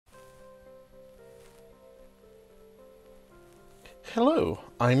Hello,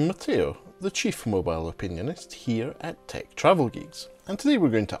 I'm Matteo, the Chief Mobile Opinionist here at Tech Travel Geeks, and today we're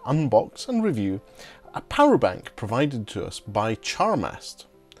going to unbox and review a power bank provided to us by Charmast.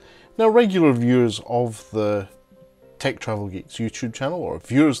 Now, regular viewers of the Tech Travel Geeks YouTube channel, or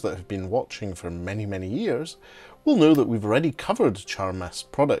viewers that have been watching for many years, will know that we've already covered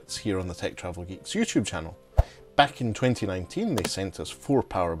Charmast products here on the Tech Travel Geeks YouTube channel. Back in 2019 they sent us 4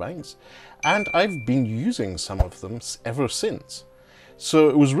 power banks, and I've been using some of them ever since. So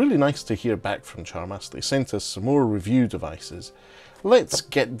it was really nice to hear back from Charmast. They sent us some more review devices. Let's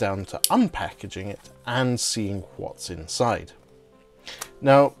get down to unpackaging it and seeing what's inside.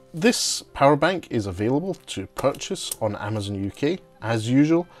 Now, this power bank is available to purchase on Amazon UK. As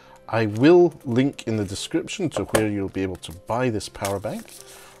usual, I will link in the description to where you'll be able to buy this power bank.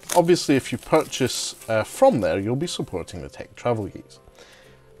 Obviously, if you purchase from there, you'll be supporting the Tech Travel Geeks.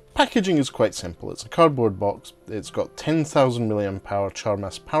 Packaging is quite simple. It's a cardboard box. It's got 10,000 mAh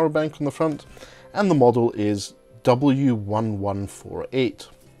Charmast power bank on the front, and the model is W1148.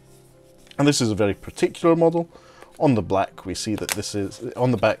 And this is a very particular model. On the back we see that this is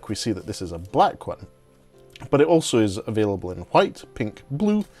a black one, but it also is available in white, pink,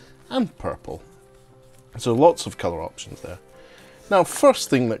 blue, and purple. So lots of color options there. Now, first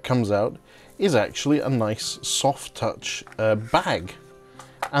thing that comes out is actually a nice soft touch bag.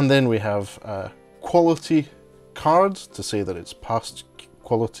 And then we have quality cards to say that it's passed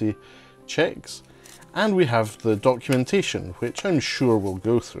quality checks. And we have the documentation, which I'm sure we'll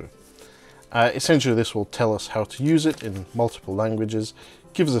go through. Essentially, this will tell us how to use it in multiple languages,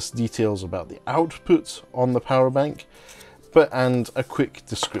 gives us details about the output on the power bank, and a quick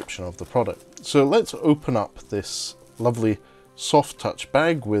description of the product. So let's open up this lovely soft touch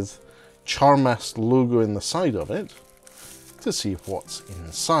bag with Charmast logo in the side of it to see what's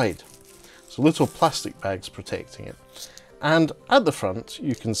inside. So little plastic bags protecting it. And at the front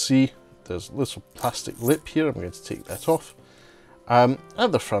you can see there's a little plastic lip here. I'm going to take that off.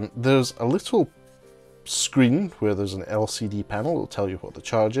 At the front there's a little screen where there's an LCD panel. It'll tell you what the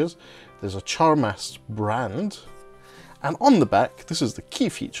charge is. There's a Charmast brand. And on the back, this is the key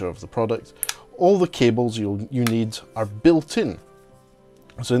feature of the product, all the cables you need are built in.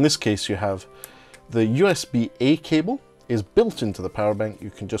 So in this case you have the USB-A cable is built into the power bank. You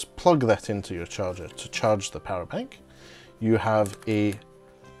can just plug that into your charger to charge the power bank. You have a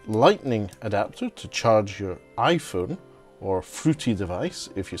lightning adapter to charge your iPhone or Fruity device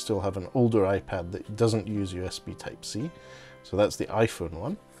if you still have an older iPad that doesn't use USB Type-C. So that's the iPhone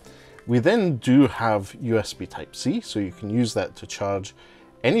one. We then do have USB Type-C, so you can use that to charge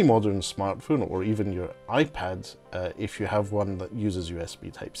any modern smartphone or even your iPad if you have one that uses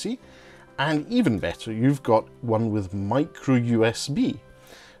USB Type-C. And even better, you've got one with micro USB.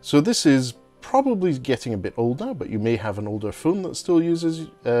 So this is probably getting a bit old now, but you may have an older phone that still uses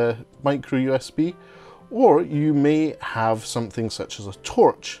micro USB, or you may have something such as a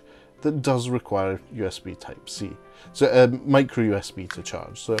torch that does require USB Type-C, so micro USB to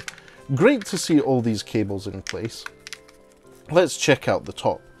charge. So great to see all these cables in place. Let's check out the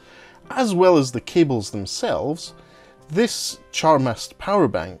top. As well as the cables themselves, this Charmast power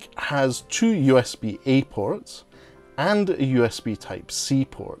bank has 2 USB-A ports and a USB Type-C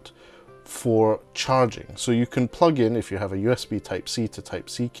port for charging. So you can plug in, if you have a USB Type-C to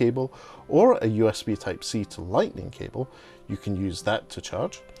Type-C cable or a USB Type-C to Lightning cable, you can use that to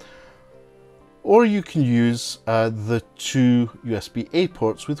charge. Or you can use the 2 USB-A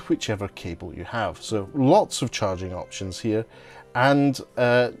ports with whichever cable you have. So lots of charging options here. And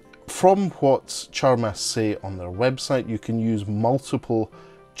from what Charmast say on their website, you can use multiple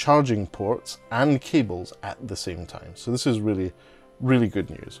charging ports and cables at the same time. So this is really good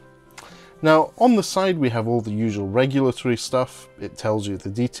news. Now, on the side we have all the usual regulatory stuff. It tells you the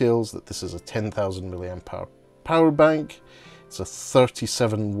details that this is a 10,000 mAh power bank. It's a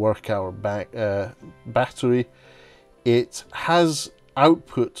 37 work hour battery. It has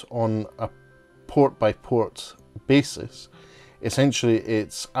output on a port by port basis. Essentially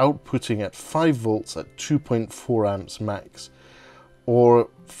it's outputting at 5 volts at 2.4 amps max,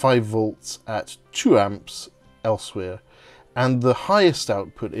 or 5 volts at 2 amps elsewhere. And the highest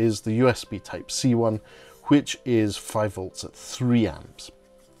output is the USB Type-C one, which is 5 volts at 3 amps.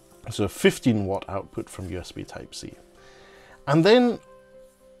 So 15 watt output from USB Type-C. And then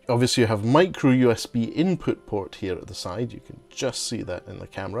obviously you have micro USB input port here at the side. You can just see that in the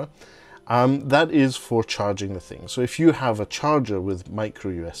camera. That is for charging the thing. So if you have a charger with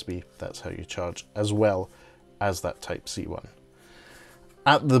micro USB, that's how you charge, as well as that Type-C one.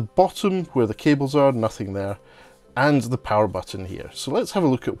 At the bottom where the cables are, nothing there. and the power button here. So let's have a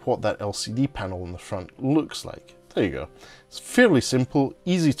look at what that LCD panel in the front looks like. there you go. It's fairly simple,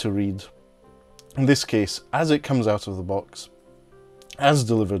 easy to read. In this case, as it comes out of the box, as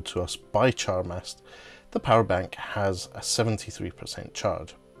delivered to us by Charmast, the power bank has a 73%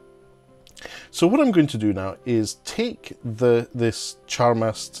 charge. So what I'm going to do now is take this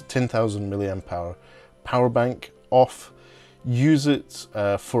Charmast 10000mAh power bank off, use it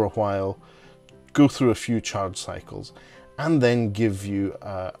for a while, go through a few charge cycles, and then give you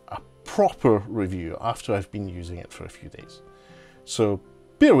a proper review after I've been using it for a few days. So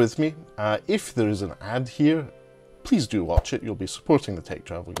bear with me. If there is an ad here, please do watch it. You'll be supporting the Tech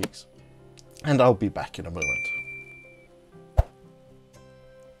Travel Geeks. And I'll be back in a moment.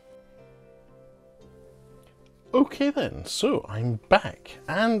 Okay then, so I'm back,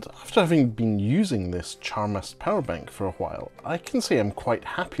 and after having been using this Charmast power bank for a while, I can say I'm quite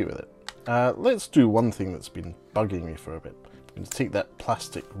happy with it. Let's do one thing that's been bugging me for a bit. I'm going to take that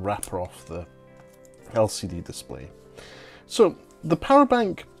plastic wrapper off the LCD display. So the power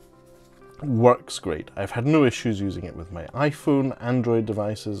bank works great. I've had no issues using it with my iPhone, Android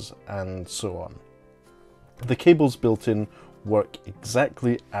devices, and so on. The cables built in work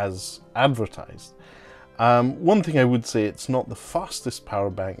exactly as advertised. One thing I would say, it's not the fastest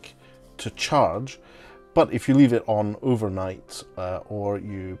power bank to charge, but if you leave it on overnight or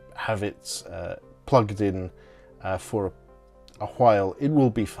you have it plugged in for a while, it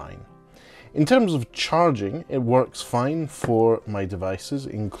will be fine. In terms of charging, it works fine for my devices,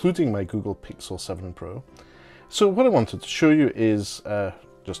 including my Google Pixel 7 Pro. So what I wanted to show you is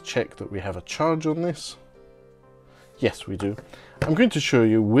just check that we have a charge on this. Yes, we do. I'm going to show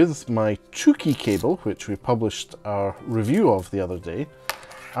you with my 2-key cable, which we published our review of the other day.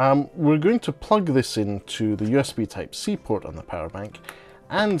 We're going to plug this into the USB Type-C port on the power bank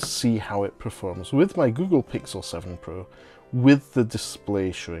and see how it performs with my Google Pixel 7 Pro with the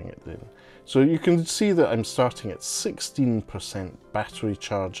display showing it in. So you can see that I'm starting at 16% battery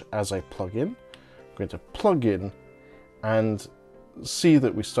charge as I plug in. I'm going to plug in and see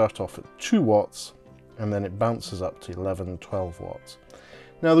that we start off at 2 watts and then it bounces up to 11, 12 watts.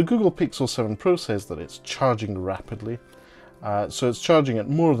 Now the Google Pixel 7 Pro says that it's charging rapidly, so it's charging at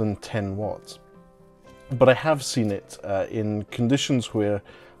more than 10 watts. But I have seen it in conditions where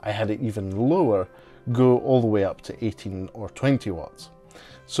I had it even lower, go all the way up to 18 or 20 watts.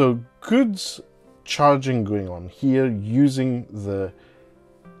 So good charging going on here using the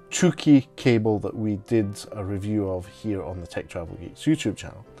 2-key cable that we did a review of here on the Tech Travel Geeks YouTube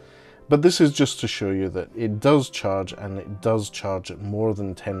channel. But this is just to show you that it does charge, and it does charge at more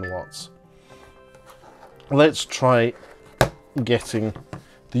than 10 watts. Let's try getting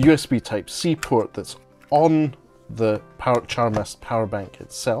the USB Type-C port that's on the Charmast power bank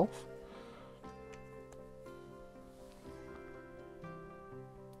itself.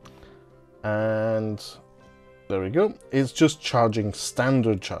 And there we go. It's just charging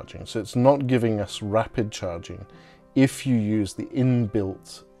standard charging, so it's not giving us rapid charging if you use the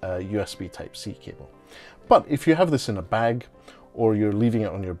inbuilt USB Type-C cable. But if you have this in a bag or you're leaving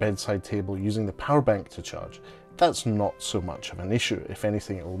it on your bedside table using the power bank to charge, that's not so much of an issue. If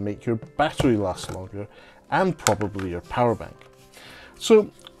anything, it will make your battery last longer and probably your power bank.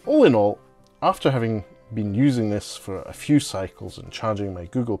 So all in all, after having been using this for a few cycles and charging my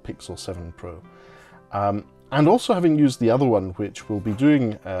Google Pixel 7 Pro, and also having used the other one, which we'll be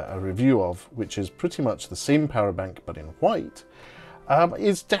doing a review of, which is pretty much the same power bank but in white,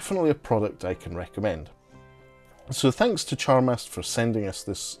 it's definitely a product I can recommend. So thanks to Charmast for sending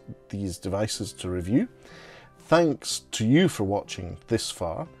us these devices to review. Thanks to you for watching this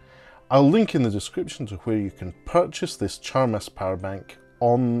far. I'll link in the description to where you can purchase this Charmast power bank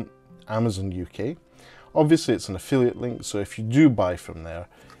on Amazon UK. Obviously it's an affiliate link, so if you do buy from there,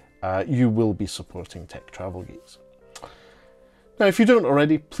 you will be supporting Tech Travel Geeks. Now, if you don't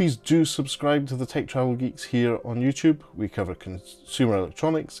already, please do subscribe to the Tech Travel Geeks here on YouTube. We cover consumer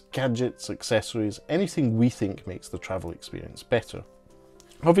electronics, gadgets, accessories, anything we think makes the travel experience better.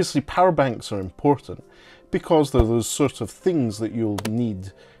 Obviously, power banks are important because they're those sort of things that you'll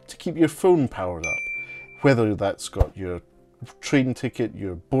need to keep your phone powered up, whether that's got your train ticket,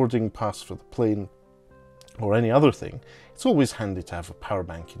 your boarding pass for the plane, or any other thing. It's always handy to have a power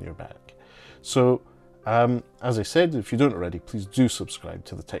bank in your bag. So, as I said, if you don't already, please do subscribe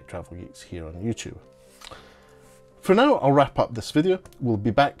to the Tech Travel Geeks here on YouTube. For now, I'll wrap up this video. We'll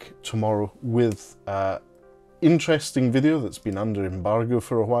be back tomorrow with an interesting video that's been under embargo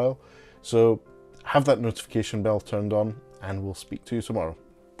for a while. So have that notification bell turned on, and we'll speak to you tomorrow.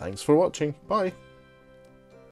 Thanks for watching. Bye.